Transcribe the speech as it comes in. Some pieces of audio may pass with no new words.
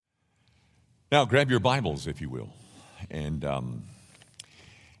Now, grab your Bibles, if you will. And,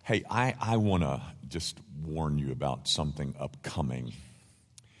 hey, I want to just warn you about something upcoming.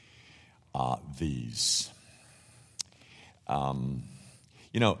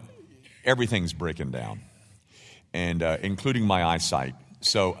 Everything's breaking down, and including my eyesight.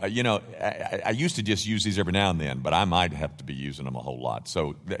 So, I used to just use these every now and then, but I might have to be using them a whole lot.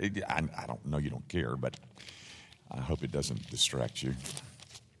 So, I don't know you don't care, but I hope it doesn't distract you.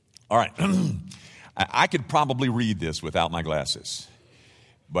 All right. I could probably read this without my glasses,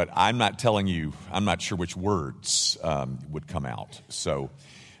 but I'm not telling you, I'm not sure which words would come out. So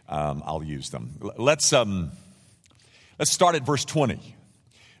I'll use them. Let's start at verse 20.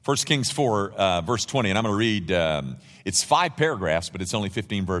 1 Kings 4, verse 20, and I'm going to read, it's 5 paragraphs, but it's only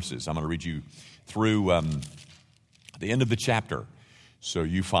 15 verses. I'm going to read you through the end of the chapter, so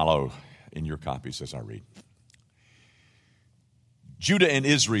you follow in your copies as I read. Judah and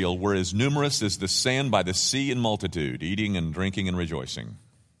Israel were as numerous as the sand by the sea in multitude, eating and drinking and rejoicing.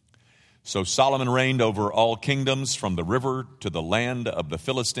 So Solomon reigned over all kingdoms from the river to the land of the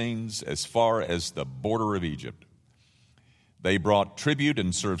Philistines as far as the border of Egypt. They brought tribute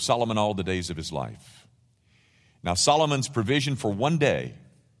and served Solomon all the days of his life. Now Solomon's provision for one day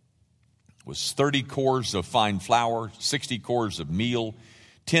was 30 cores of fine flour, 60 cores of meal,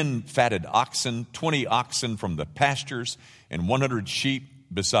 10 fatted oxen, 20 oxen from the pastures, and 100 sheep,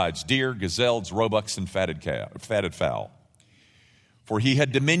 besides deer, gazelles, roebucks, and fatted fowl. For he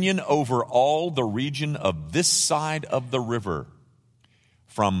had dominion over all the region of this side of the river,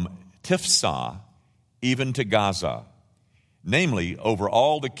 from Tifsah even to Gaza, namely over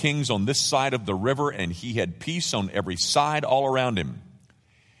all the kings on this side of the river, and he had peace on every side all around him.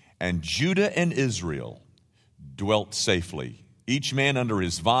 And Judah and Israel dwelt safely, each man under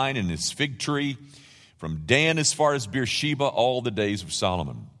his vine and his fig tree, from Dan as far as Beersheba, all the days of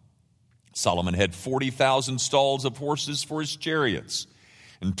Solomon. Solomon had 40,000 stalls of horses for his chariots,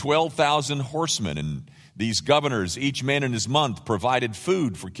 and 12,000 horsemen. And these governors, each man in his month, provided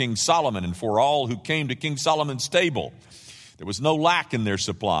food for King Solomon and for all who came to King Solomon's table. There was no lack in their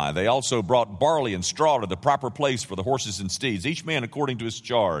supply. They also brought barley and straw to the proper place for the horses and steeds, each man according to his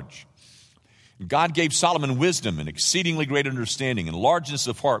charge. God gave Solomon wisdom and exceedingly great understanding and largeness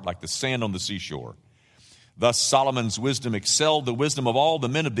of heart like the sand on the seashore. Thus Solomon's wisdom excelled the wisdom of all the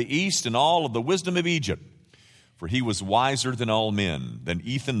men of the east and all of the wisdom of Egypt. For he was wiser than all men, than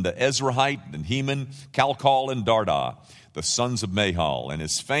Ethan the Ezrahite, than Heman, Calcol, and Darda, the sons of Mahal, and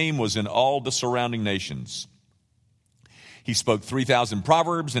his fame was in all the surrounding nations. He spoke 3,000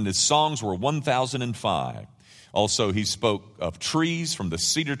 proverbs, and his songs were 1,005. Also, he spoke of trees, from the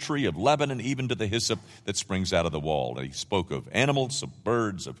cedar tree of Lebanon even to the hyssop that springs out of the wall. And he spoke of animals, of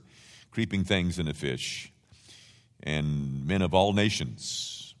birds, of creeping things, and of fish. And men of all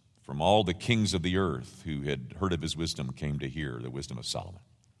nations, from all the kings of the earth who had heard of his wisdom, came to hear the wisdom of Solomon.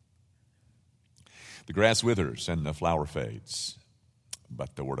 The grass withers and the flower fades,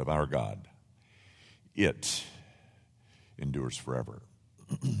 but the word of our God, it endures forever.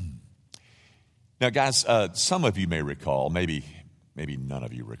 Now, guys, some of you may recall, maybe none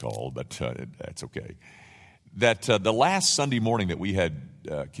of you recall, but that's okay, that the last Sunday morning that we had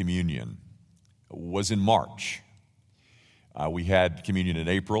communion was in March. We had communion in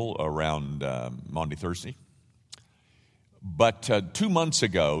April around Maundy, Thursday. But 2 months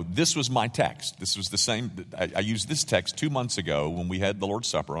ago, this was my text. This was the same. I used this text 2 months ago when we had the Lord's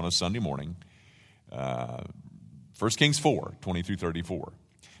Supper on a Sunday morning. 1 Kings 4, 20 through 34.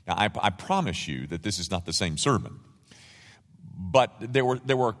 Now, I promise you that this is not the same sermon. But there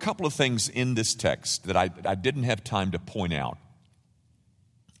were a couple of things in this text that I didn't have time to point out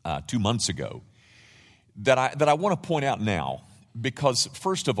 2 months ago that I want to point out now, because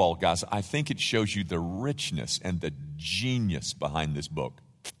first of all, guys, I think it shows you the richness and the genius behind this book.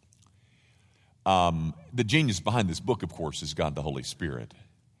 The genius behind this book, of course, is God the Holy Spirit.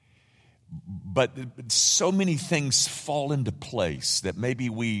 But so many things fall into place that maybe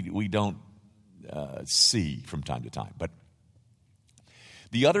we don't see from time to time. But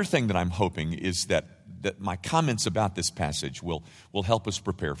the other thing that I'm hoping is that my comments about this passage will help us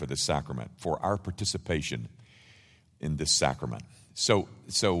prepare for this sacrament, for our participation in this sacrament. So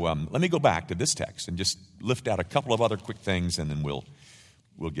let me go back to this text and just lift out a couple of other quick things, and then we'll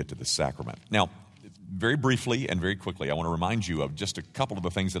get to the sacrament. Now, very briefly and very quickly, I want to remind you of just a couple of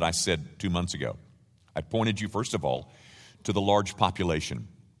the things that I said 2 months ago. I pointed you, first of all, to the large population,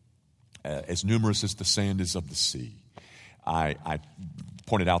 as numerous as the sand is of the sea. I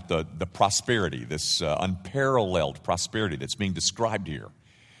pointed out the prosperity, this unparalleled prosperity that's being described here.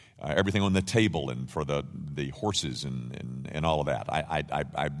 everything on the table and for the horses and all of that.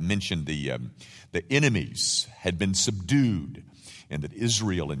 I mentioned the enemies had been subdued and that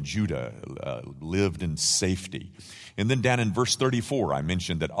Israel and Judah lived in safety. And then down in verse 34, I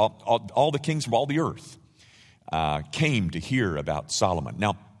mentioned that all the kings from all the earth came to hear about Solomon.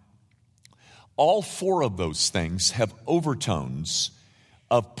 Now, all four of those things have overtones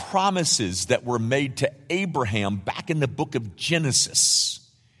of promises that were made to Abraham back in the book of Genesis.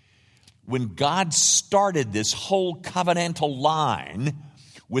 When God started this whole covenantal line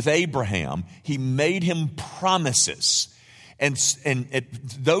with Abraham, he made him promises. And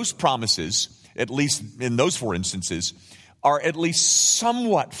those promises, at least in those four instances, are at least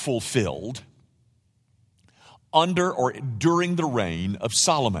somewhat fulfilled under or during the reign of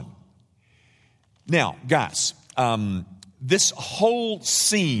Solomon. Now, guys, this whole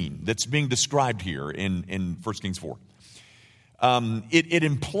scene that's being described here in 1 Kings 4, it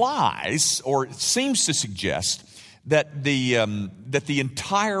implies or it seems to suggest that the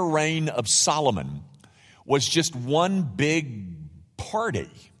entire reign of Solomon was just one big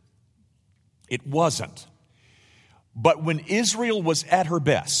party. It wasn't. But when Israel was at her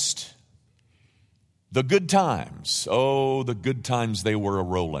best, the good times, the good times they were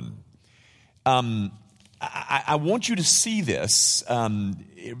a-rolling. I want you to see this,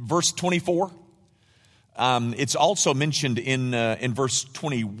 verse 24. It's also mentioned in verse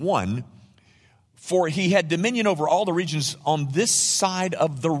 21. For he had dominion over all the regions on this side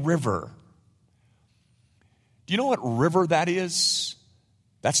of the river. Do you know what river that is?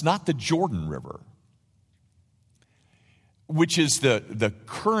 That's not the Jordan River, which is the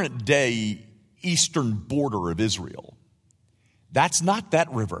current day eastern border of Israel. That's not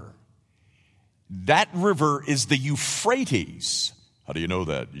that river. That river is the Euphrates. How do you know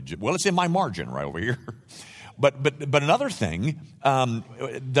that? Well, it's in my margin right over here. But another thing,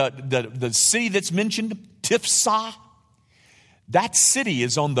 the city that's mentioned, Tifsah, that city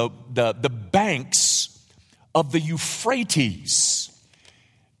is on the banks of the Euphrates.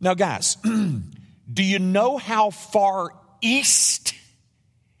 Now, guys, do you know how far east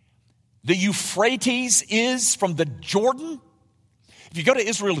the Euphrates is from the Jordan? If you go to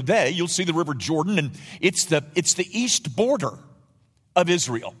Israel today, you'll see the River Jordan, and it's the east border of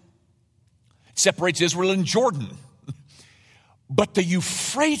Israel. It separates Israel and Jordan. But the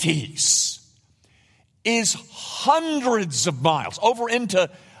Euphrates is hundreds of miles over into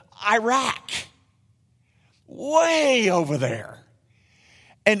Iraq, way over there.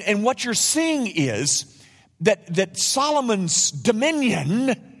 And what you're seeing is that Solomon's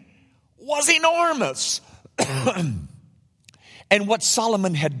dominion was enormous. And what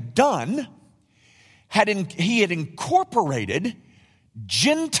Solomon had done, he had incorporated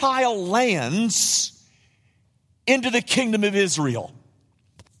Gentile lands into the kingdom of Israel.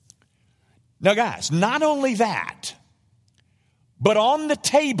 Now, guys, not only that, but on this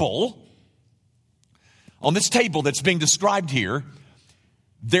table that's being described here,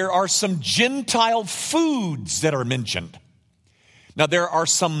 there are some Gentile foods that are mentioned. Now, there are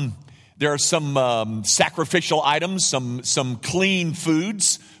some sacrificial items, some clean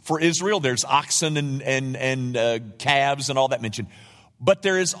foods for Israel. There's oxen and calves and all that mentioned. But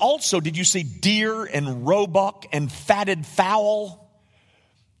there is also, did you see deer and roebuck and fatted fowl?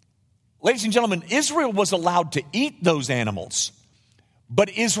 Ladies and gentlemen, Israel was allowed to eat those animals,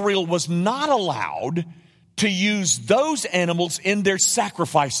 but Israel was not allowed to use those animals in their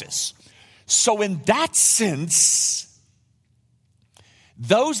sacrifices. So in that sense,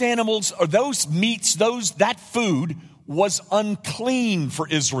 those animals or those meats, that food was unclean for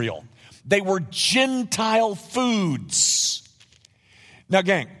Israel. They were Gentile foods. Now,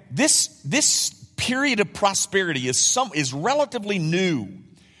 gang, this period of prosperity is relatively new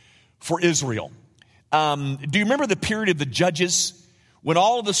for Israel. Do you remember the period of the Judges, when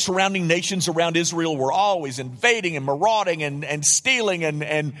all of the surrounding nations around Israel were always invading and marauding and stealing and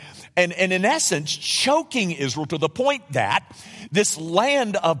in essence choking Israel to the point that this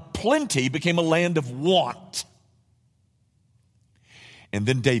land of plenty became a land of want? And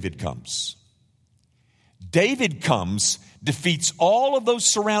then David comes. David comes, defeats all of those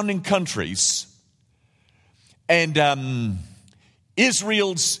surrounding countries, and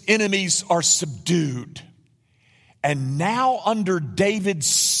Israel's enemies are subdued. And now under David's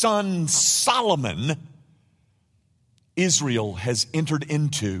son Solomon, Israel has entered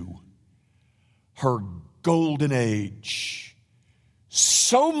into her golden age.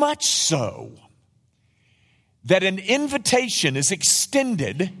 So much so that an invitation is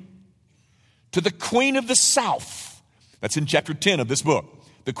extended to the Queen of the South. That's in chapter 10 of this book.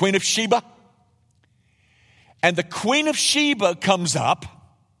 The Queen of Sheba. And the Queen of Sheba comes up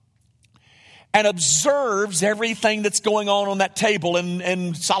and observes everything that's going on that table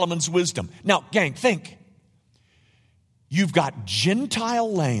and Solomon's wisdom. Now, gang, think. You've got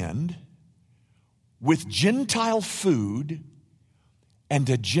Gentile land with Gentile food and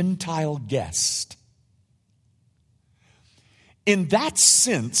a Gentile guest. In that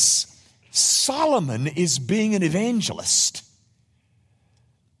sense, Solomon is being an evangelist.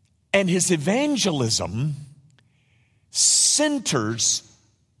 And his evangelism centers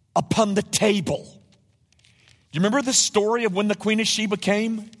upon the table. Do you remember the story of when the Queen of Sheba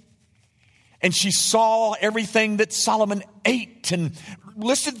came? And she saw everything that Solomon ate and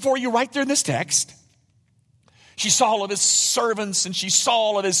listed for you right there in this text. She saw all of his servants and she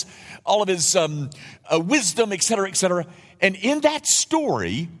saw all of his wisdom, et cetera, et cetera. And in that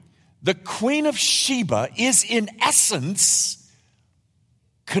story, the Queen of Sheba is in essence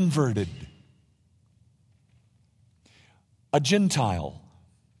converted. A Gentile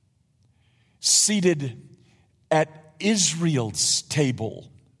seated at Israel's table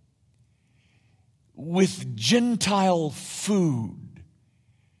with Gentile food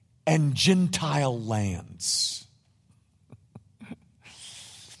and Gentile lands.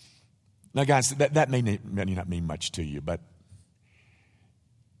 Now, guys, that may not mean much to you, but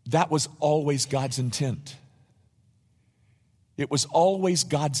that was always God's intent. It was always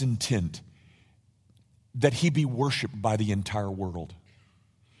God's intent that he be worshiped by the entire world,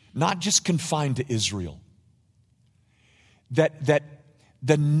 not just confined to Israel. That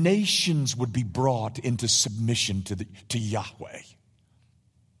the nations would be brought into submission to Yahweh.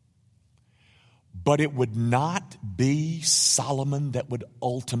 But it would not be Solomon that would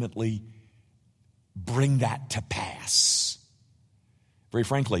ultimately bring that to pass. Very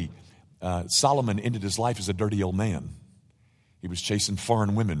frankly, Solomon ended his life as a dirty old man. He was chasing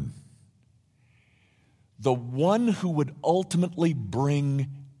foreign women. The one who would ultimately bring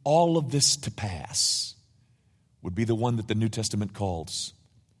all of this to pass would be the one that the New Testament calls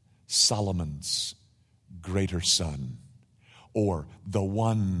Solomon's greater son, or the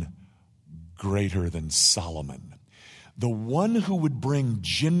one greater than Solomon. The one who would bring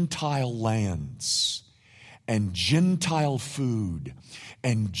Gentile lands and Gentile food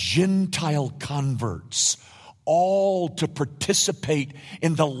and Gentile converts all to participate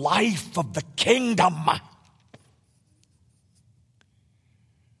in the life of the kingdom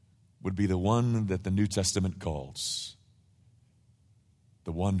would be the one that the New Testament calls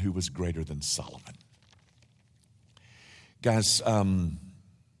the one who was greater than Solomon. Guys,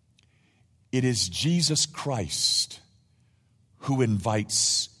 it is Jesus Christ who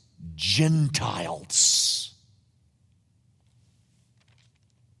invites Gentiles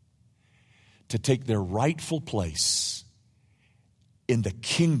to take their rightful place in the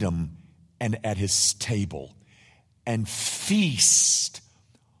kingdom and at his table and feast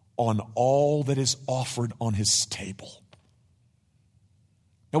on all that is offered on his table.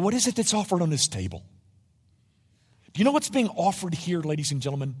 Now, what is it that's offered on his table? Do you know what's being offered here, ladies and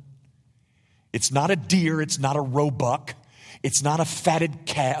gentlemen? It's not a deer, it's not a roebuck, it's not a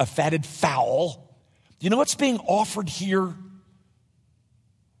fatted fowl. Do you know what's being offered here?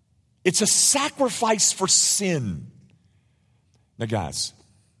 It's a sacrifice for sin. Now, guys,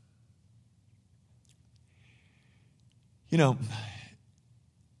 you know,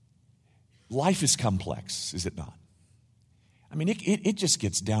 life is complex, is it not? I mean, it just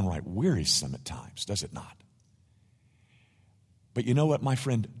gets downright wearisome at times, does it not? But you know what, my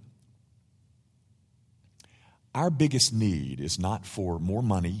friend? Our biggest need is not for more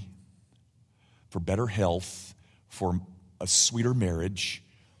money, for better health, for a sweeter marriage,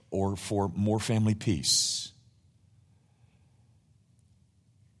 or for more family peace.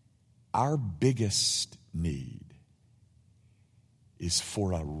 Our biggest need is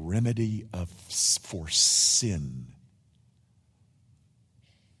for a remedy for sin.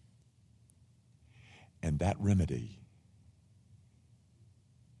 And that remedy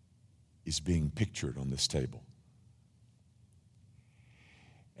is being pictured on this table.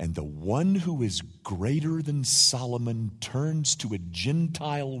 And the one who is greater than Solomon turns to a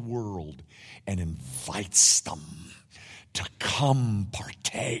Gentile world and invites them to come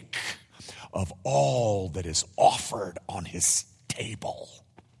partake of all that is offered on his table.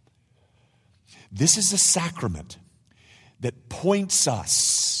 This is a sacrament that points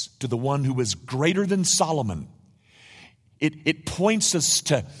us to the one who is greater than Solomon. It points us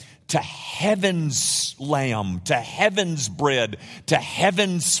to heaven's lamb, to heaven's bread, to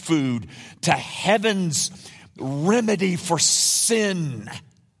heaven's food, to heaven's remedy for sin.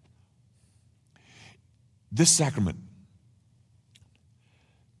 This sacrament,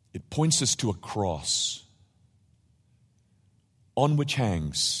 it points us to a cross on which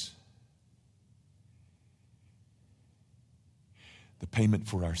hangs the payment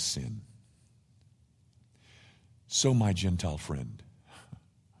for our sin. So, my Gentile friend,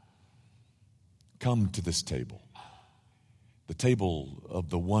 come to this table, the table of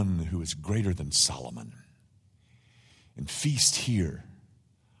the one who is greater than Solomon, and feast here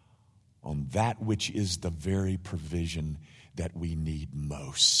on that which is the very provision that we need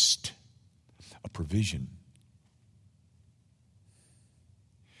most. A provision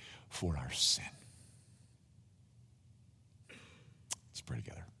for our sin. Let's pray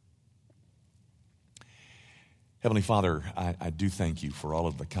together. Heavenly Father, I do thank you for all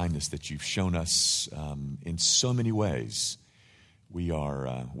of the kindness that you've shown us in so many ways. We are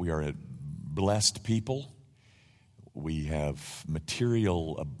a blessed people. We have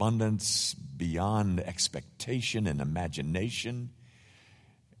material abundance beyond expectation and imagination.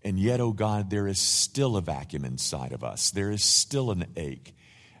 And yet, oh God, there is still a vacuum inside of us. There is still an ache,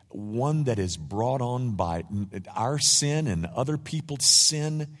 one that is brought on by our sin and other people's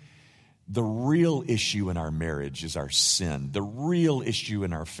sin. The real issue in our marriage is our sin. The real issue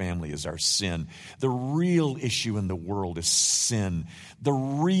in our family is our sin. The real issue in the world is sin. The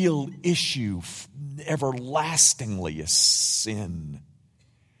real issue everlastingly is sin.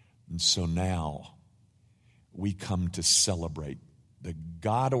 And so now we come to celebrate the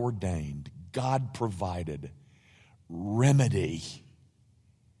God-ordained, God-provided remedy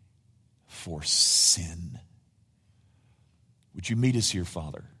for sin. Would you meet us here,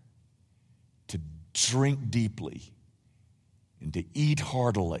 Father, to drink deeply and to eat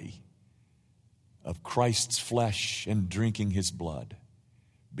heartily of Christ's flesh and drinking his blood,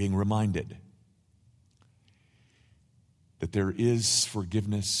 being reminded that there is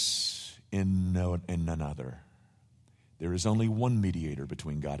forgiveness in none other. There is only one mediator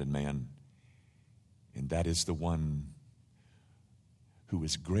between God and man, and that is the one who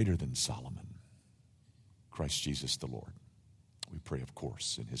is greater than Solomon, Christ Jesus the Lord. We pray, of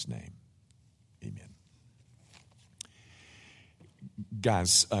course, in his name. Amen.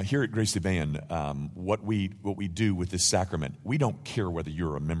 Guys, here at Grace Band, what we do with this sacrament, we don't care whether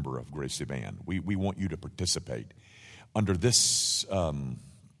you're a member of Grace Band. We want you to participate under this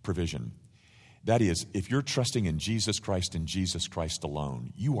provision. That is, if you're trusting in Jesus Christ and Jesus Christ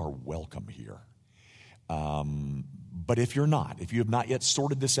alone, you are welcome here. But if you're not, if you have not yet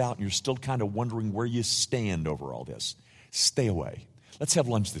sorted this out and you're still kind of wondering where you stand over all this, stay away. Let's have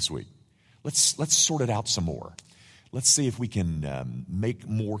lunch this week. Let's sort it out some more. Let's see if we can make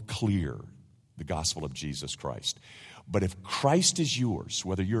more clear the gospel of Jesus Christ. But if Christ is yours,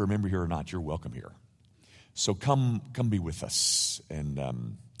 whether you're a member here or not, you're welcome here. So come be with us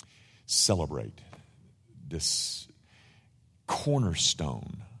and celebrate this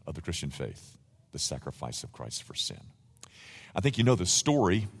cornerstone of the Christian faith, the sacrifice of Christ for sin. I think you know the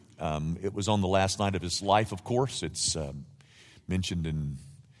story. It was on the last night of his life, of course. It's mentioned in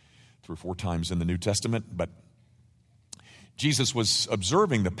 3 or 4 times in the New Testament. But Jesus was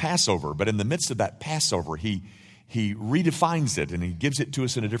observing the Passover, but in the midst of that Passover, he redefines it and he gives it to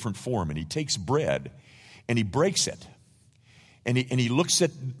us in a different form. And he takes bread and he breaks it. And he looks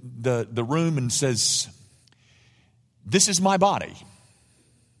at the room and says, "This is my body,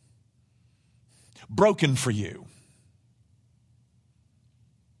 broken for you.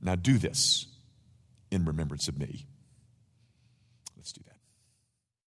 Now do this in remembrance of me."